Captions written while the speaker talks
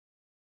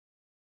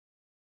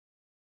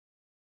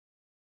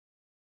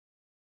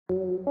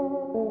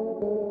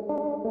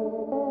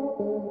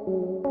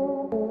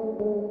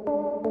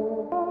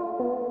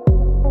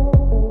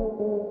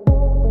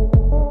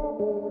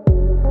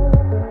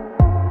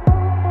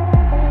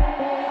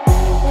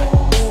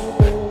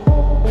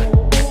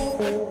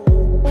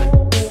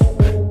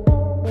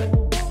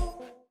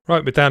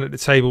Right, we're down at the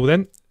table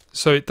then.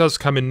 So it does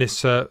come in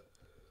this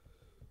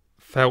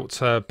felt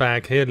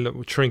bag here, a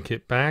little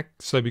trinket bag.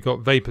 So we got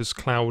Vaperz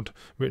Cloud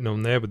written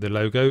on there with the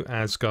logo,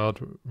 Asgard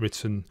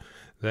written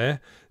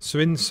there. So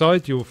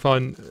inside you'll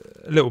find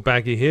a little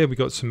baggie here. We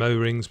got some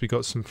O-rings, we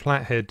got some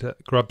flathead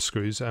grub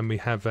screws, and we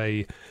have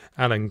a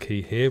Allen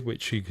key here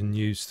which you can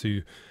use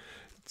to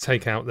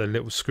take out the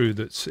little screw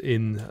that's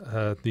in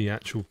the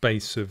actual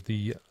base of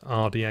the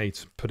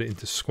RDA to put it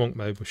into squonk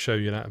mode. We'll show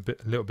you that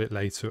a little bit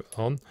later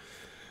on.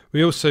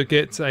 We also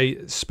get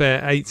a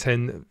spare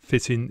 810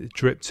 fitting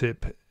drip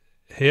tip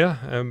here,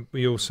 and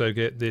we also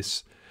get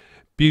this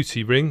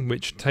beauty ring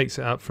which takes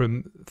it up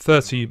from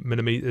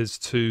 30mm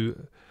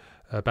to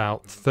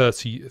about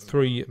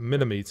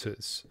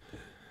 33mm.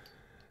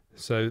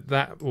 So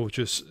that will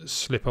just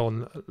slip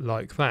on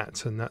like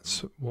that, and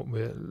that's what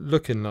we're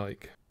looking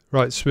like.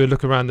 Right, so we'll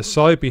look around the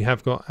side. We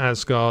have got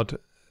Asgard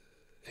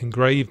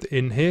engraved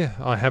in here.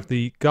 I have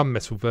the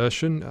gunmetal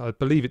version. I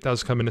believe it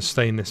does come in a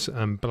stainless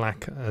and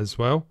black as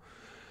well.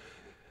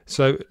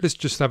 So let's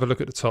just have a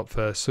look at the top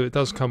first. So it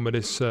does come with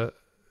this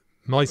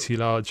mighty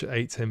large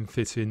 810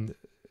 fitting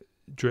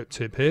drip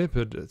tip here,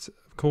 but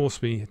of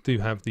course we do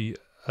have the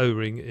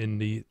O-ring in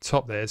the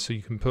top there, so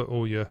you can put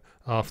all your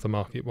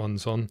aftermarket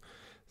ones on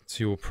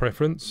to your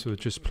preference. So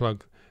just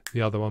plug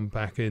the other one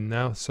back in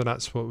now. So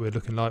that's what we're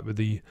looking like with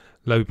the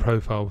low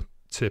profile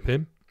tip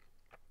in.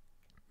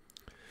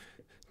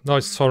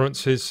 Nice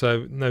tolerances,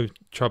 so no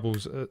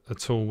troubles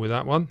at all with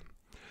that one.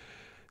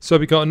 So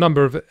we've got a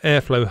number of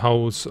airflow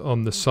holes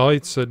on the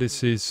side. So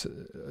this is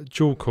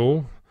dual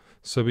core.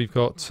 So we've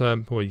got,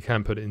 well, you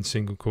can put it in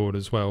single core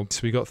as well.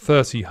 So we've got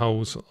 30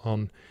 holes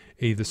on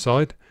either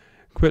side.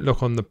 Quick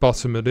look on the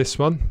bottom of this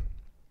one.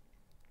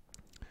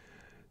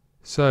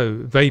 So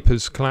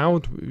Vaperz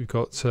Cloud, we've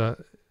got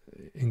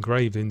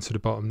engraved into the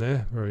bottom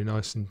there. Very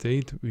nice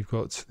indeed. We've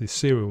got the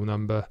serial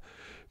number.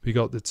 We've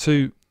got the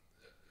two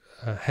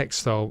hex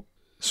style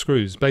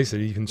screws.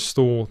 Basically you can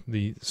store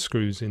the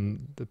screws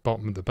in the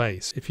bottom of the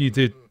base. If you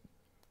did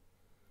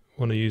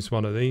want to use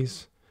one of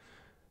these,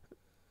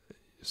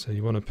 so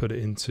you want to put it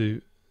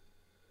into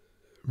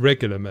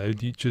regular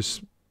mode, you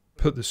just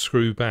put the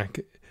screw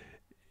back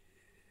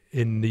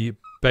in the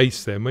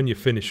base there, and when you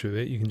finish with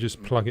it you can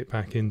just plug it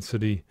back into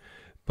the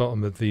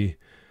bottom of the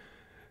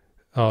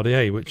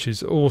RDA, which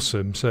is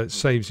awesome. So it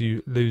saves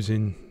you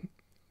losing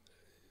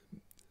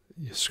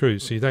your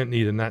screws, so you don't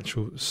need an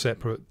actual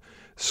separate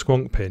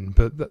squonk pin,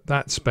 but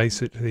that's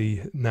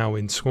basically now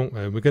in squonk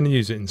mode. We're going to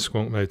use it in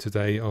squonk mode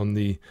today on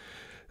the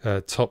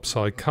top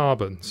side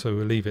carbon, so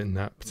we'll leave it in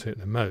that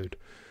particular mode.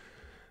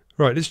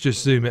 Right, let's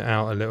just zoom it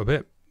out a little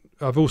bit.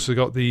 I've also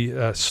got the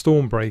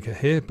Stormbreaker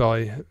here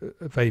by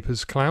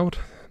Vaperz Cloud,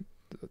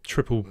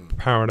 triple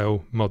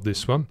parallel mod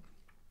this one.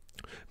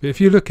 But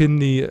if you look in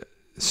the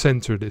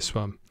center of this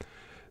one,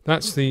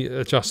 that's the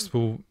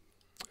adjustable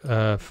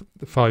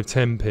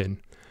 510 pin.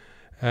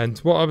 And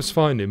what I was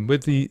finding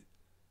with the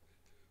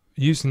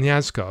using the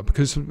Asgard,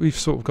 because we've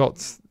sort of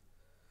got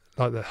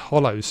like the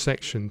hollow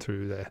section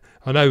through there.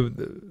 I know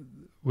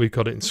we've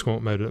got it in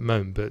squonk mode at the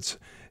moment, but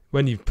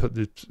when you put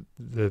the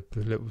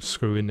little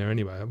screw in there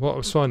anyway, what I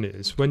was finding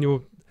is when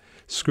you're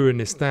screwing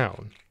this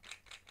down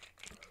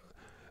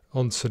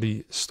onto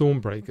the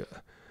Stormbreaker,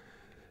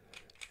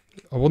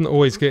 I wasn't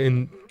always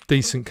getting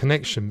decent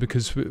connection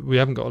because we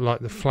haven't got like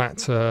the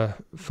flat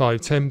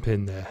 510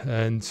 pin there,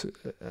 and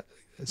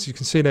as you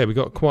can see there, we've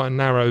got quite a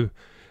narrow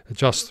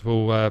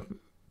adjustable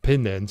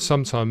pin there, and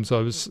sometimes I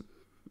was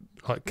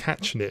like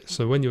catching it,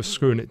 so when you're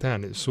screwing it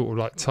down it's sort of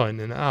like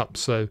tightening it up.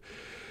 So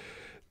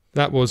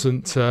that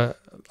wasn't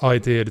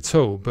ideal at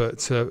all,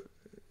 but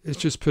let's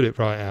just put it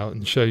right out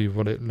and show you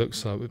what it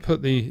looks like. We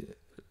put the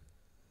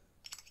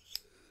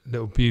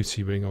little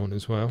beauty ring on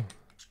as well.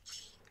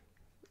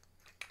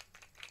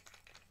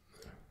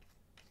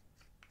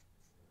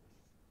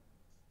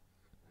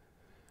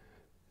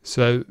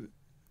 So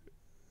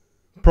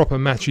proper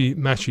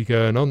matchy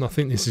going on. I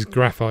think this is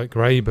graphite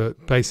grey,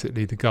 but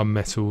basically the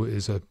gunmetal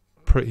is a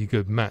pretty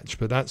good match.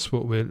 But that's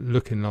what we're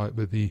looking like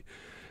with the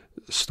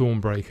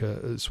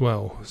Stormbreaker as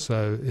well.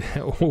 So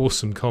yeah,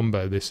 awesome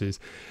combo this is.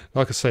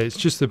 Like I say, it's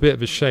just a bit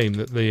of a shame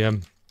that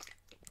the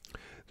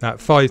that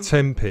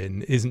 510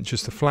 pin isn't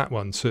just a flat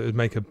one, so it would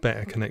make a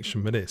better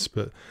connection with this.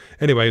 But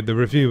anyway, the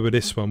review of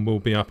this one will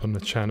be up on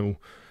the channel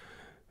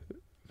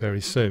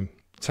very soon.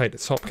 Take the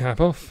top cap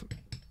off.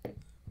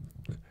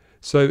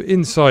 So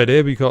inside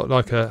here we got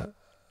like an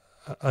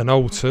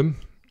ultim.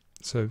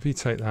 So if you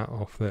take that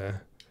off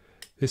there,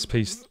 this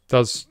piece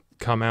does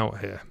come out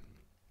here.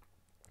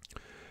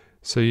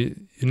 So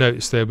you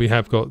notice there we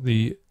have got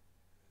the,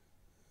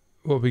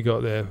 what have we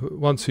got there?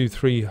 1, 2,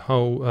 3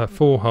 hole,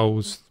 4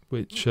 holes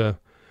which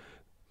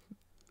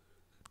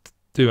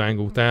do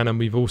angle down, and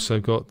we've also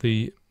got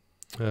the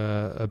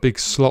a big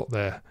slot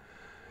there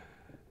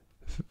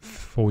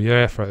for your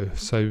airflow.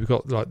 So we've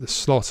got like the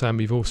slot, and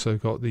we've also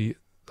got the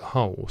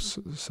holes.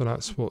 So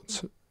that's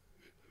what it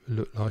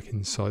looked like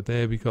inside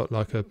there. We've got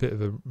like a bit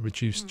of a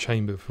reduced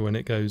chamber for when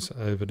it goes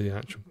over the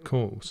actual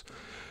coils.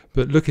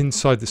 But look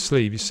inside the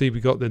sleeve, you see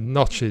we got the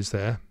notches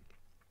there.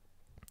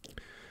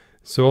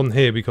 So on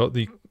here we got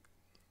the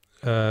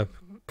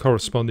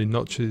corresponding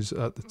notches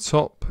at the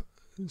top.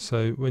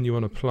 So when you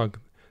want to plug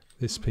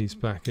this piece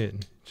back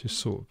in, just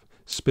sort of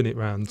spin it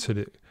round until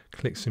it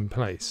clicks in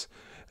place,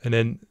 and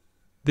then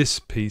this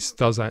piece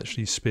does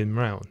actually spin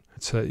round.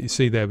 So you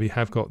see there we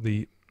have got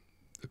the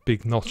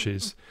big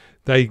notches.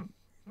 They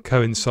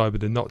coincide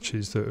with the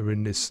notches that are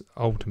in this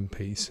Alton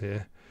piece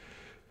here.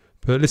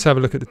 But let's have a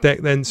look at the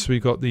deck then. So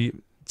we've got the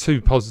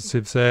two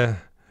positives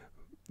there.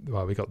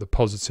 Well, we got the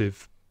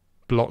positive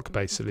block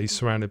basically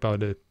surrounded by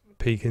the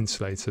peak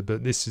insulator,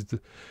 but this is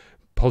the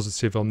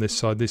positive on this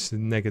side, this is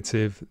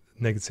negative,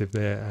 negative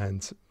there,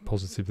 and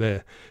positive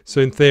there.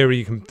 So in theory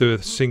you can do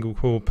a single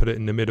coil, put it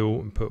in the middle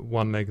and put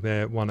one leg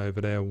there, one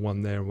over there,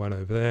 one there, one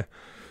over there.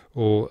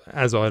 Or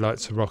as I like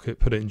to rock it,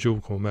 put it in dual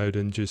coil mode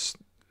and just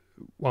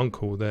one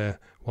coil there,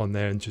 one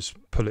there, and just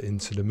pull it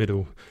into the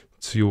middle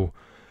to your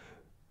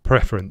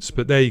preference.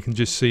 But there you can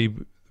just see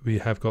we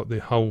have got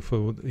the hole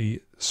for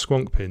the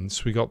squonk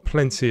pins. We got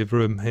plenty of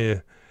room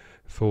here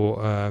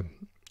for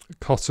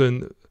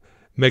cotton.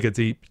 Mega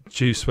deep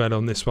juice well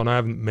on this one. I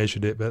haven't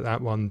measured it, but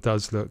that one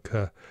does look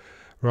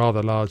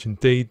rather large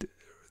indeed.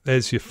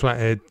 There's your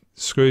flathead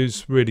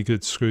screws, really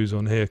good screws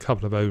on here, a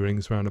couple of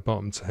O-rings around the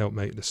bottom to help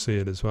make the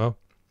seal as well.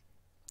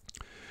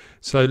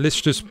 So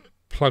let's just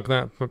plug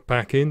that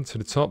back into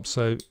the top.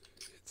 So it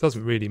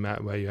doesn't really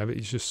matter where you have it,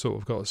 you just sort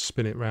of got to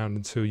spin it round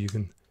until you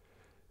can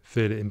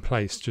feel it in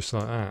place, just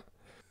like that.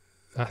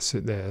 That's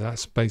it there,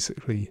 that's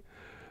basically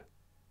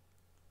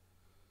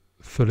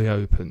fully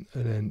open,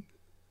 and then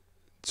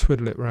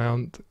twiddle it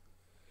round,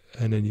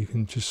 and then you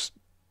can just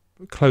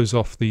close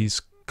off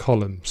these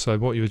columns. So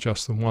what you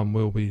adjust on one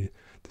will be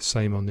the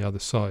same on the other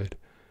side.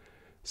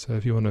 So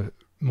if you want a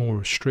more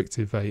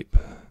restrictive vape,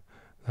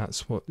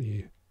 that's what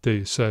you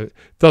do. So it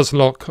does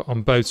lock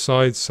on both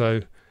sides,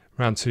 so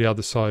round to the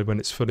other side when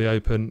it's fully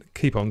open,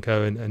 keep on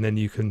going, and then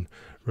you can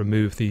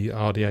remove the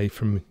RDA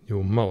from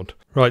your mod.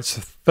 Right,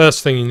 so the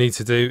first thing you need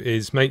to do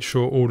is make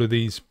sure all of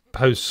these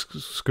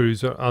post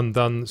screws are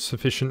undone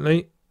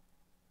sufficiently.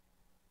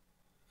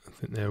 I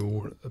think they're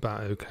all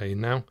about okay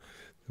now.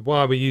 The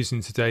wire we're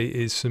using today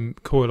is some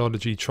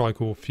Coilology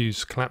Tricore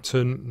Fused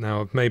Clapton.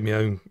 Now I've made my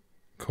own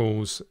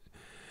coils.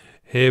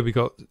 Here we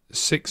got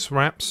 6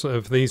 wraps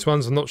of these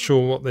ones. I'm not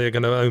sure what they're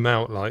going to ohm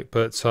out like,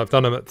 but I've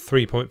done them at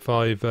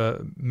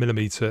 3.5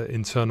 millimeter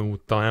internal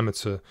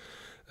diameter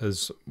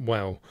as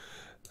well.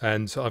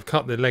 And I've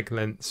cut the leg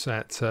lengths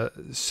at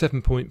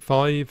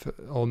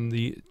 7.5 on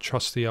the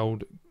trusty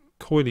old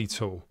coily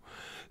tool.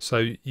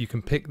 So you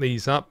can pick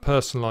these up,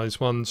 personalised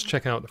ones.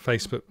 Check out the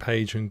Facebook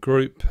page and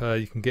group.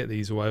 You can get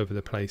these all over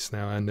the place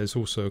now, and there's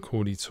also a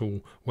coily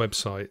tool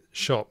website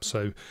shop.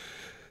 So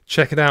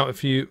check it out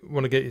if you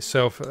want to get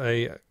yourself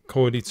a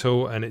coily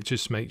tool, and it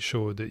just makes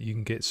sure that you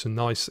can get some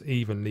nice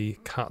evenly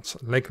cut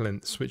leg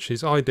lengths, which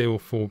is ideal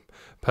for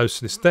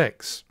postless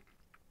decks.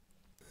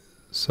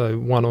 So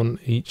one on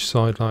each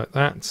side like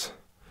that.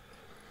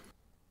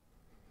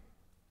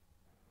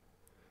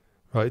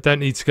 Right, don't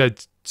need to go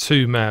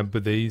too mad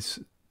with these,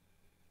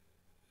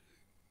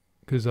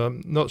 because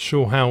I'm not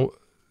sure how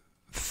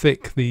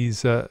thick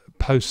these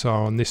posts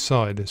are on this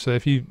side. So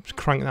if you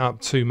crank that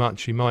up too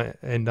much, you might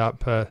end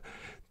up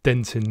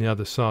denting the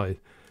other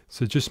side.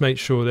 So just make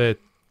sure they're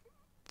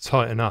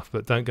tight enough,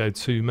 but don't go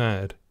too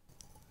mad.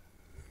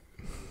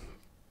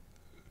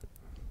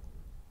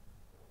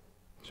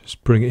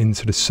 Just bring it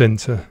into the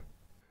center.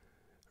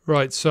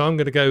 Right, so I'm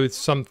going to go with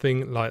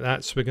something like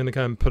that. So we're going to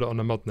go and put it on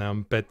a mod now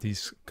and bed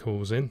these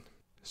coils in.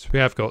 So we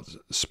have got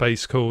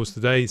space coils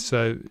today,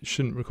 so it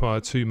shouldn't require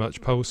too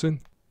much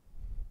pulsing.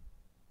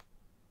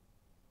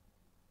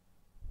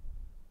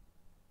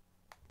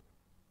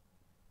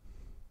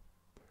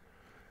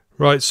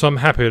 Right, so I'm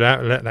happy with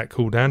that. Let that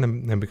cool down,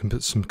 and then we can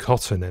put some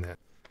cotton in it.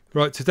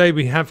 Right, today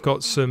we have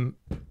got some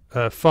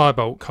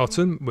Firebolt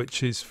cotton,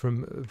 which is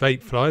from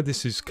Vapefly.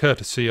 This is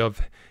courtesy of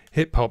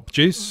Hip Hop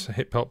Juice,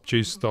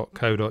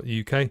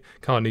 hiphopjuice.co.uk.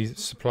 Kindly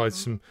supplied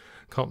some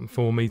cotton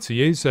for me to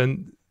use,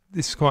 and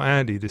this is quite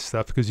handy, this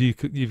stuff, because you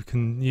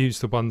can use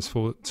the ones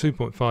for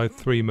 2.5,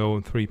 3mm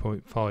and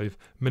 3.5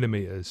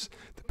 millimeters,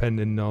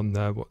 depending on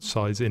what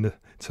size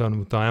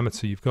internal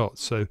diameter you've got.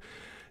 So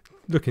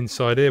look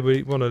inside here.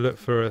 We want to look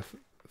for a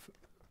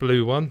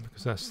blue one,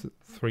 because that's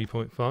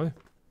 3.5.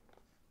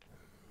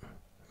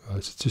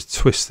 Right, so just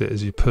twist it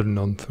as you're putting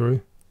on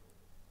through.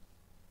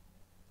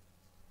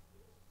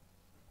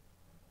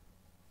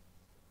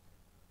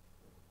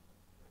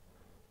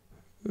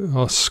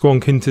 I'll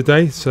squonk in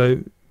today,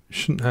 so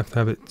shouldn't have to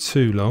have it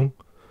too long.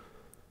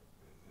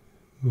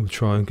 We'll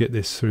try and get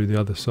this through the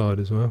other side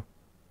as well.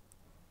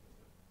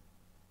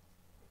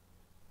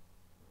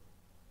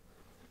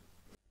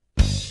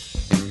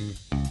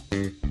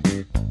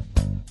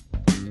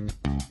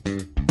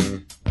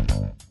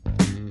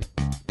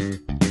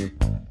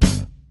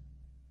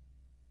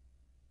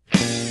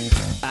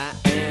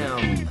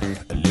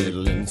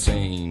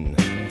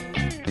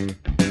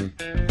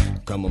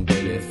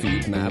 gravity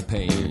feed my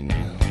pain.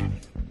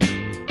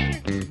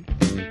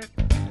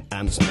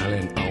 I'm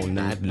smiling all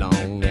night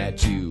long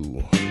at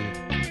you.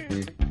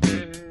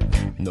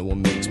 No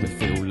one makes me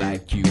feel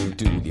like you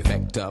do. The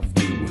effect of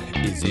you,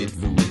 is it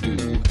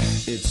voodoo?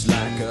 It's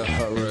like a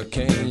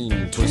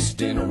hurricane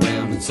twisting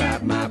around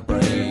inside my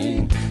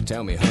brain.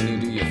 Tell me, honey,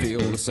 do you feel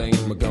the same?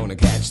 We're gonna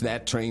catch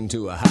that train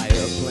to a higher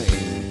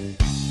plane.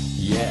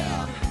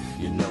 Yeah,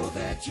 you know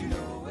that you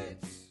know it's...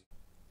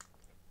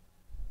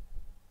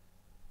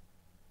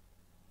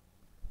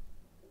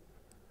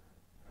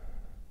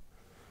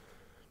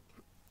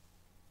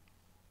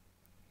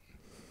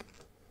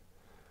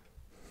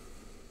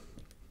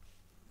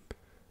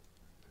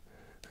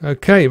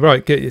 Okay,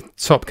 right, get your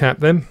top cap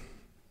then.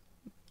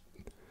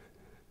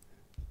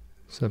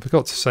 So I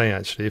forgot to say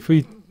actually, if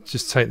we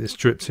just take this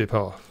drip tip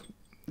off,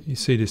 you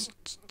see this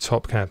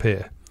top cap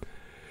here.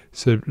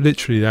 So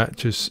literally that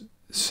just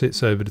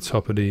sits over the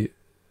top of the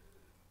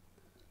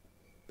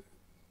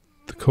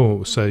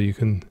coil, so you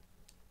can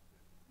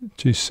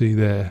just see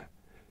there,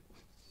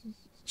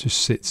 just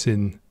sits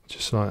in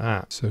just like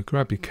that. So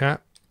grab your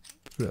cap,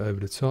 put it over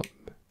the top,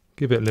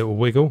 give it a little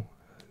wiggle.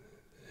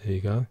 There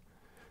you go.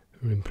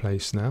 We're in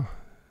place now,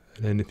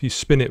 and then if you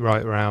spin it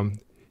right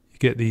around, you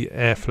get the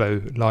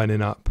airflow lining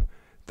up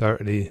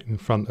directly in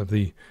front of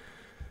the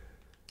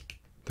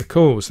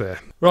coils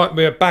there. Right,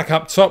 we're back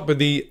up top with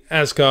the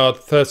Asgard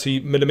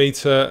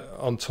 30mm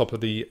on top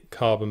of the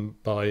carbon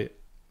by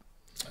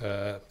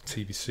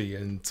TVC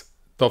and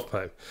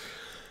Dovpo.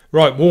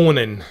 Right,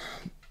 warning,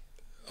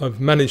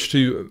 I've managed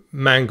to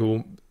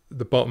mangle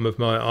the bottom of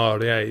my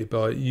RDA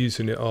by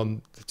using it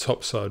on the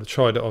top side. I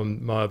tried it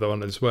on my other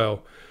one as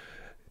well.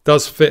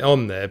 Does fit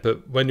on there,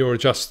 but when you're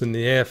adjusting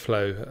the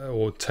airflow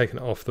or taking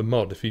it off the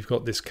mod, if you've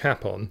got this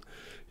cap on,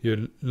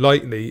 you're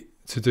likely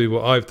to do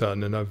what I've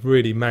done, and I've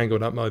really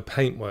mangled up my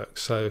paintwork.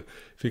 So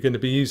if you're going to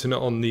be using it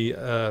on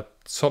the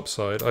top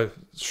side, I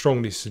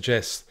strongly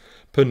suggest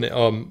putting it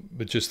on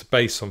with just the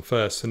base on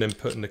first and then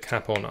putting the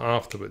cap on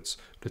afterwards.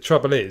 The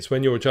trouble is,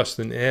 when you're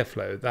adjusting the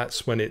airflow,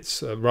 that's when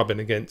it's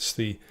rubbing against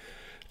the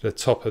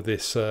top of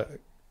this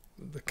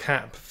the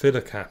cap,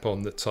 filler cap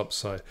on the top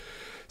side.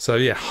 So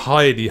yeah,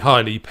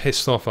 highly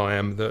pissed off I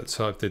am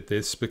that I did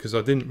this, because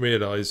I didn't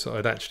realise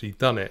I'd actually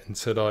done it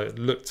until I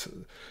looked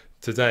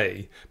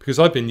today, because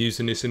I've been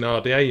using this in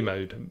RDA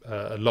mode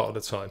a lot of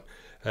the time,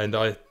 and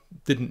I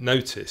didn't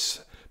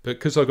notice. But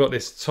because I got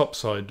this top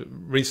side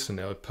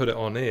recently, I put it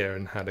on here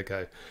and had a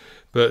go.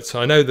 But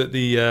I know that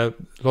the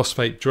Lost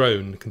Vape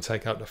drone can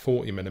take up to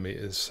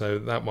 40mm, so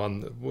that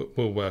one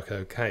will work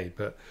okay.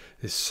 But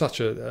it's such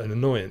an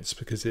annoyance,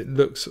 because it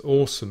looks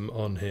awesome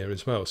on here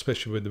as well,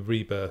 especially with the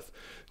Rebirth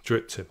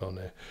drip tip on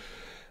there.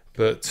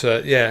 But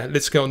yeah,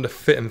 let's go on to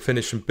fit and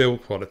finish and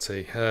build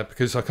quality,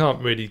 because I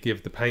can't really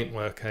give the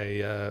paintwork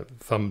a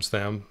thumbs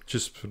down,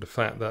 just for the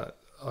fact that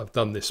I've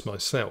done this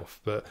myself.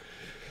 But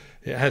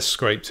it has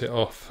scraped it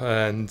off,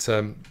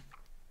 and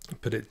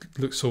but it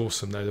looks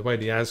awesome though, the way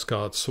the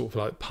Asgard's sort of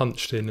like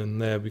punched in,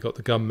 and there we got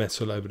the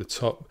gunmetal over the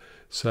top,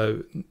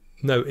 so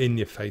no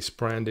in-your-face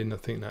branding. I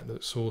think that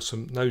looks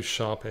awesome. No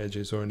sharp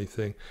edges or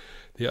anything.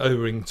 The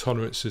O-ring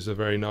tolerances are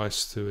very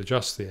nice to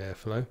adjust the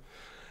airflow,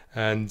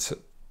 and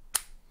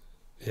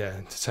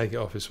yeah, to take it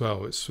off as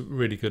well, it's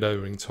really good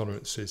O-ring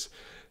tolerances.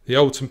 The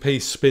Ultim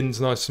piece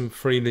spins nice and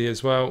freely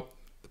as well.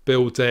 The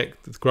build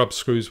deck, the grub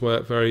screws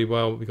work very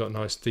well. We got a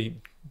nice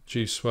deep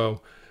juice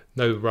swell.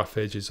 No rough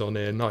edges on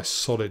here. Nice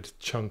solid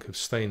chunk of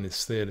stainless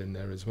steel in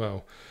there as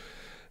well.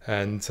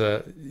 And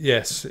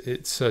yes,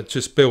 it's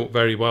just built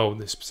very well,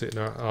 this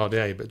particular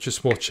RDA, but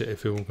just watch it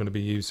if you're going to be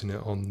using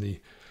it on the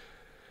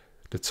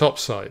top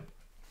side.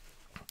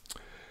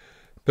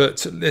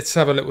 But let's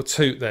have a little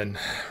toot then.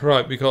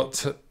 Right, we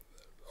got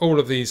all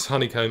of these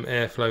honeycomb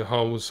airflow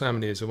holes. How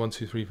many is there? 1,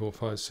 2, 3, 4,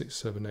 5, 6,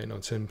 7, 8,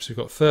 9, 10. So we've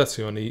got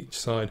 30 on each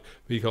side.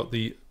 We got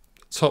the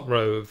top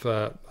row of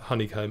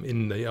honeycomb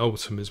in the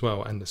Ultim as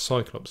well, and the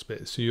Cyclops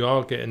bit. So you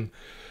are getting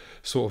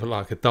sort of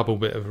like a double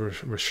bit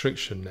of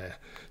restriction there.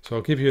 So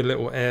I'll give you a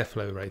little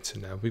airflow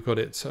rating now. We've got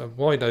it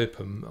wide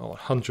open at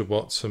 100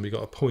 watts, and we've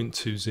got a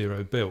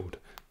 0.20 build.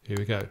 Here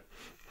we go.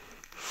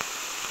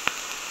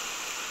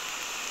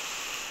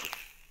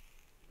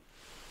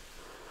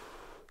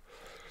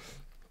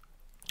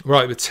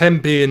 Right, with 10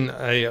 being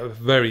a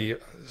very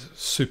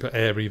super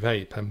airy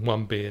vape and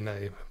 1 being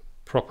a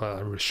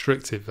proper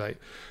restrictive vape,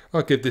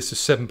 I'll give this a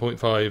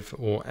 7.5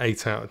 or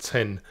 8 out of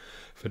 10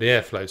 for the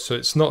airflow. So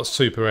it's not a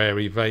super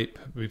airy vape.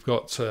 We've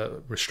got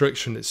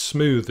restriction. It's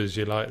smooth as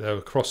you like though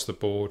across the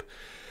board,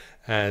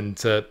 and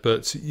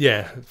but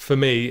yeah, for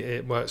me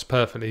it works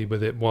perfectly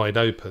with it wide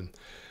open.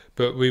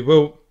 But we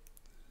will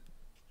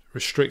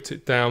restrict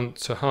it down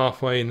to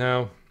halfway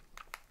now.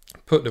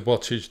 Put the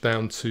wattage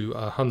down to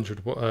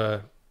 100,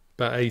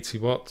 about 80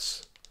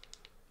 watts.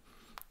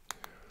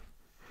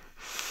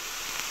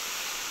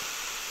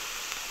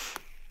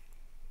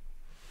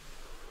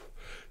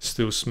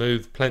 Still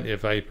smooth, plenty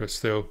of vapor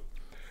still.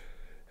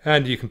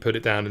 And you can put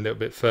it down a little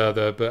bit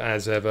further, but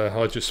as ever,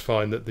 I just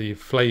find that the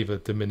flavour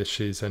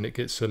diminishes and it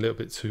gets a little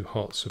bit too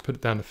hot. So put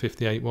it down to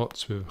 58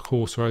 watts with a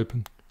coarser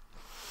open.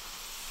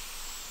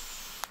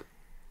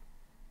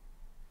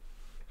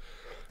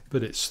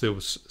 But it's still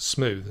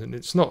smooth, and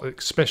it's not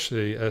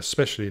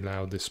especially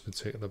loud, this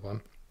particular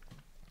one.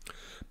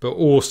 But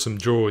awesome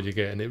draw you're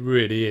getting, it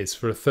really is,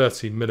 for a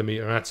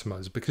 30mm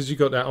atomizer, because you've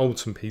got that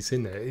Ultim piece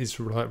in there. It is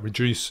like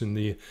reducing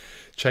the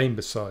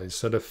chamber size,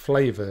 so the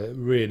flavour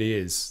really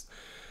is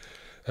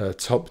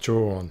top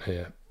draw on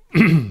here.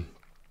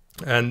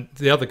 And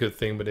the other good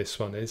thing with this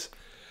one is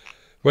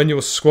when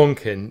you're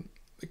squonking,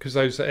 because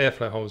those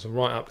airflow holes are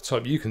right up the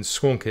top, you can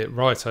squonk it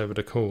right over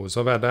the cores.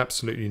 I've had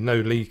absolutely no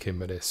leaking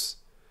with this.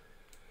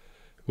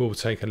 It will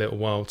take a little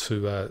while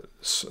to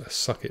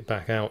suck it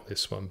back out,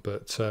 this one,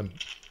 but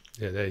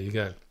yeah, there you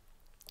go.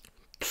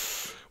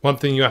 One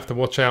thing you have to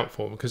watch out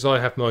for, because I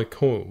have my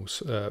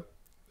coils, they're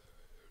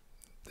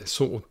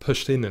sort of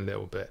pushed in a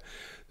little bit.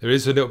 There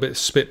is a little bit of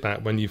spit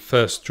back when you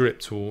first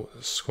dripped or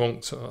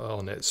squonked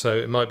on it, so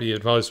it might be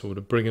advisable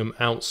to bring them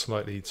out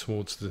slightly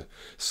towards the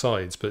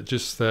sides, but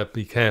just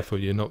be careful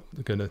you're not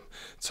going to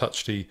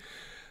touch the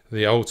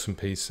Ultim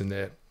piece in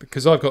there,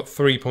 because I've got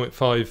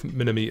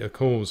 3.5mm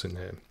coils in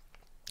here.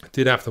 I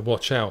did have to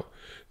watch out,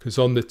 because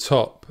on the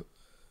top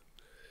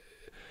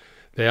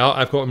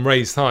I've got them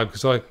raised high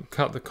because I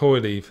cut the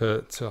coil leaf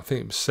to, I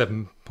think it was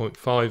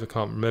 7.5. I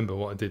can't remember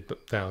what I did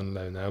down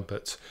low now,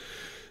 but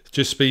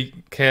just be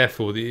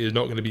careful that you're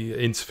not going to be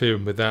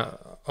interfering with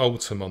that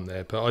Ultim on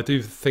there. But I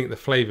do think the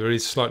flavour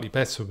is slightly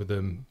better with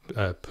them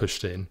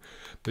pushed in,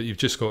 but you've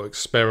just got to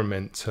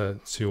experiment to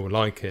your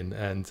liking,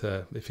 and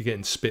if you're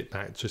getting spit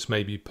back, just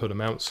maybe put them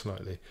out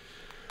slightly.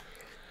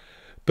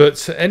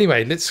 But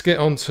anyway, let's get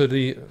on to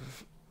the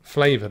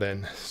flavour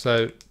then.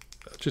 So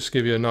I'll just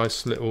give you a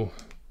nice little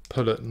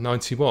pull at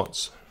 90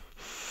 watts.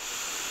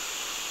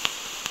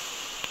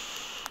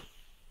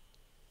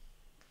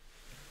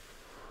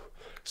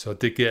 So I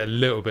did get a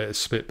little bit of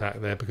spit back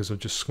there because I've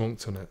just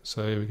squonked on it.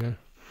 So here we go.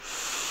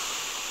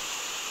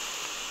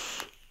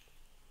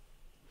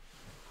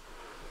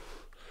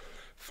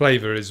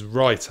 Flavour is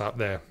right up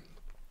there.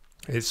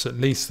 It's at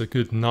least a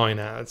good 9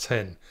 out of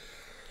 10.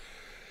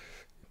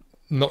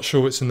 Not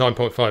sure it's a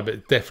 9.5,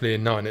 but definitely a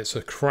 9. It's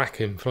a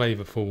cracking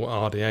flavourful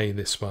RDA,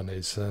 this one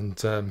is. And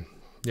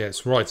yeah,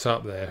 it's right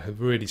up there. A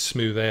really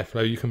smooth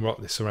airflow. You can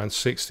rock this around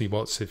 60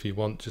 watts if you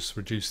want, just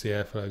reduce the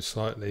airflow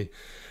slightly.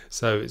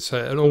 So it's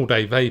an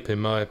all-day vape in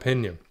my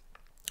opinion.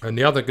 And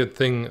the other good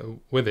thing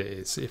with it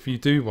is if you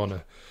do want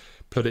to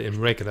put it in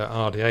regular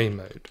RDA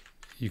mode,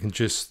 you can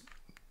just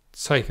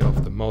take it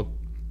off the mod,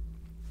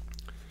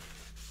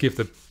 give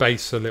the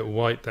base a little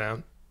wipe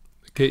down,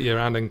 get your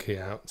Allen key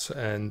out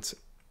and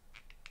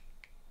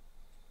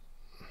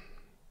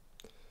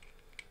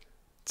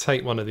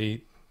take one of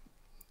the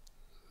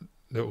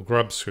little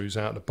grub screws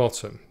out the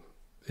bottom.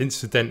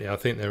 Incidentally, I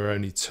think there were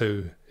only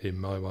 2 in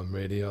my one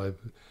really. I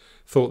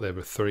thought there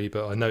were 3,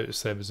 but I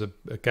noticed there was a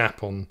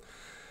gap on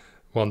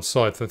one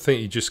side. So I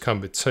think you just come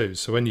with 2.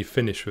 So when you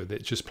finish with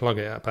it, just plug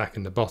it out back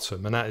in the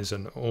bottom, and that is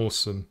an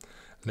awesome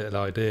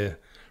little idea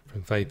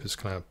from Vaperz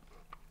Cloud.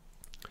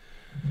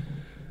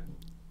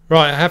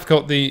 Right, I have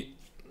got the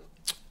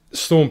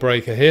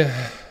Stormbreaker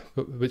here,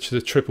 which is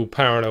a triple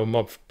parallel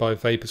mod by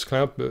Vaperz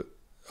Cloud, but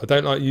I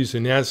don't like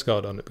using the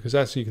Asgard on it because,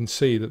 as you can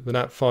see, that with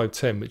that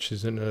 510, which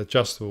is an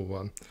adjustable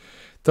one,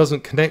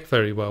 doesn't connect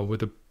very well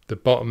with the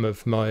bottom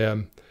of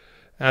my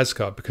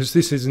Asgard, because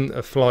this isn't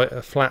a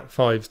flat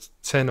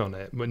 510 on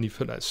it. When you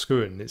put that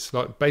screw in, it's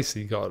like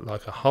basically got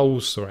like a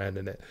hole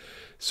surrounding it.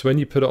 So when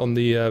you put it on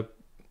the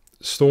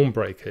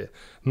Stormbreaker,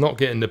 I'm not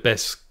getting the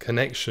best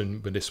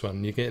connection with this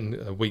one. You're getting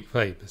a weak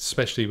vape,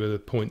 especially with a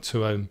 0.2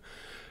 ohm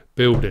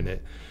build in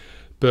it.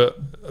 But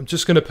I'm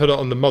just going to put it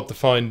on the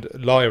mod-defined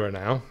Lyra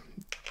now,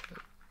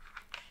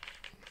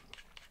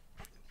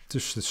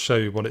 just to show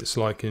you what it's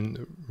like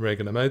in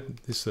regular mode.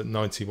 This is at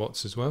 90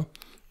 watts as well.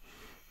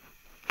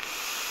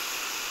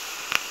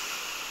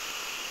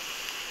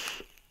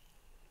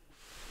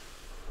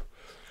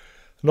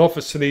 And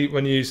obviously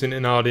when you're using it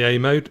in RDA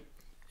mode,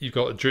 you've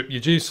got to drip your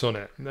juice on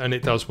it, and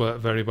it does work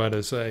very well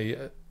as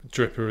a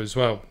dripper as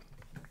well.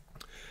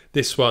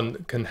 This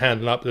one can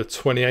handle up to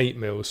 28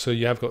 mils, so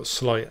you have got a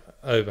slight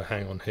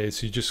overhang on here,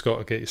 so you just got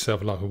to get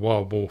yourself like a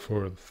Wild Wolf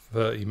or a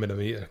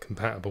 30mm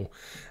compatible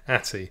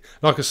Atty.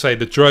 Like I say,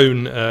 the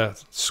drone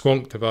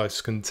squonk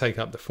device can take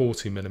up to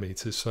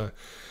 40mm, so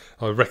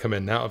I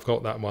recommend that. I've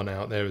got that one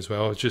out there as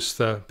well. I've just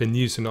been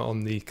using it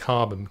on the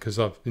Carbon because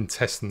I've been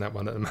testing that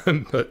one at the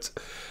moment, but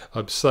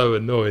I'm so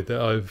annoyed that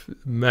I've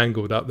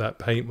mangled up that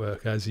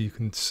paintwork, as you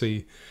can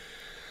see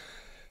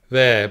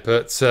there.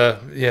 But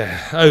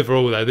yeah,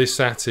 overall though, this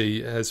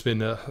Atty has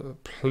been a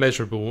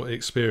pleasurable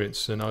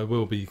experience, and I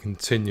will be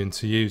continuing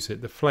to use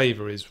it. The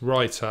flavour is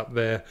right up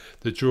there.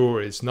 The draw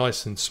is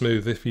nice and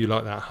smooth. If you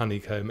like that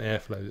honeycomb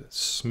airflow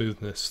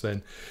smoothness,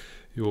 then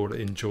you'll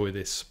enjoy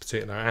this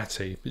particular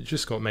Atty. But you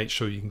just got to make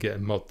sure you can get a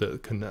mod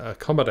that can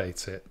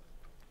accommodate it.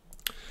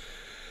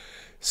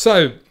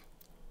 So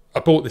I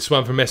bought this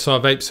one from SR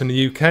Vapes in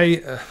the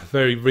UK,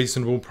 very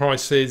reasonable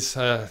prices,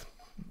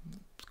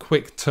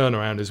 quick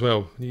turnaround as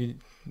well. You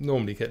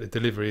normally get the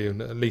delivery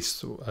in at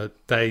least a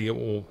day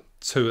or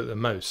two at the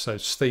most. So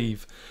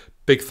Steve,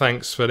 big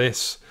thanks for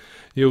this.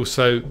 I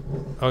also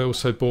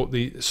bought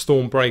the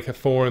Stormbreaker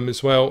for him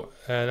as well,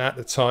 and at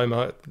the time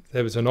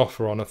there was an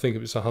offer on. I think it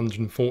was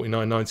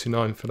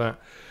 $149.99 for that.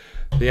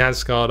 The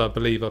Asgard, I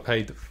believe I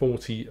paid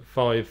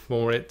 $45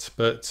 for it,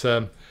 but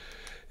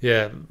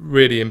yeah,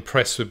 really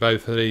impressed with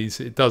both of these.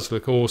 It does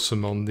look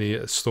awesome on the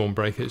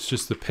Stormbreaker. It's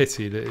just a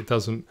pity that it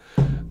doesn't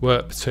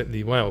work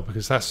particularly well,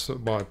 because that's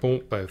why I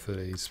bought both of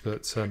these.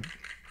 But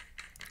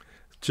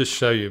just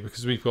show you,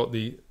 because we've got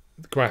the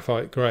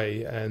graphite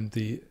grey and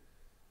the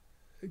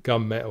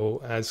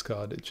gunmetal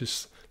Asgard. It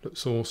just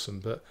looks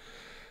awesome. But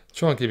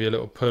try and give you a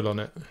little pull on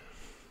it.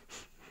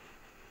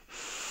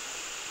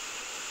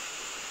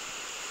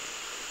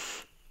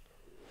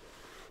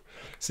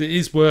 So it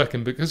is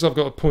working, because I've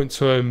got a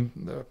 0.2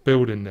 ohm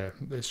building there.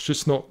 It's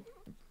just not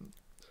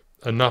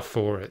enough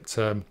for it,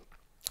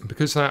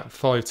 because that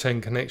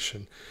 510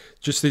 connection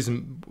just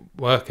isn't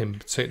working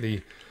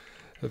particularly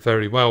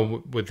very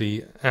well with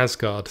the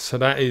Asgard. So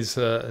that is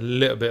a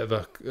little bit of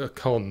a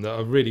con, that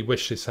I really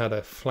wish this had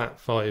a flat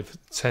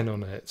 510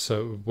 on it,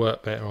 so it would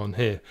work better on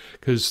here,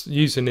 because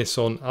using this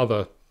on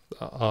other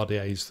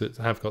RDAs that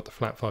have got the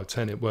flat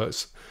 510, it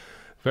works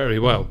very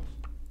well.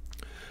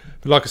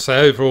 But like I say,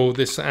 overall,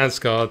 this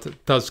Asgard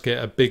does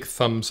get a big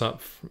thumbs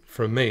up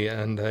from me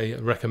and a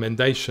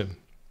recommendation.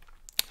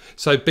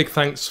 So big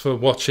thanks for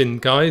watching,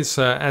 guys.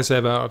 As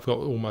ever, I've got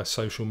all my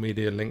social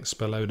media links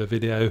below the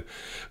video.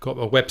 Got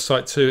my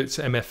website too, it's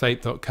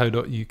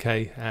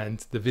mfvape.co.uk, and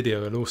the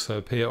video will also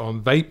appear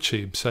on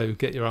VapeTube. So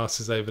get your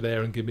asses over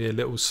there and give me a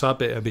little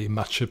sub, it'll be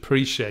much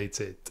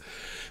appreciated.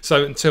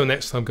 So until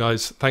next time,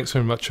 guys, thanks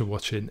very much for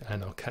watching,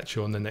 and I'll catch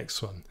you on the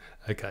next one.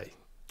 Okay,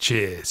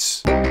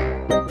 cheers.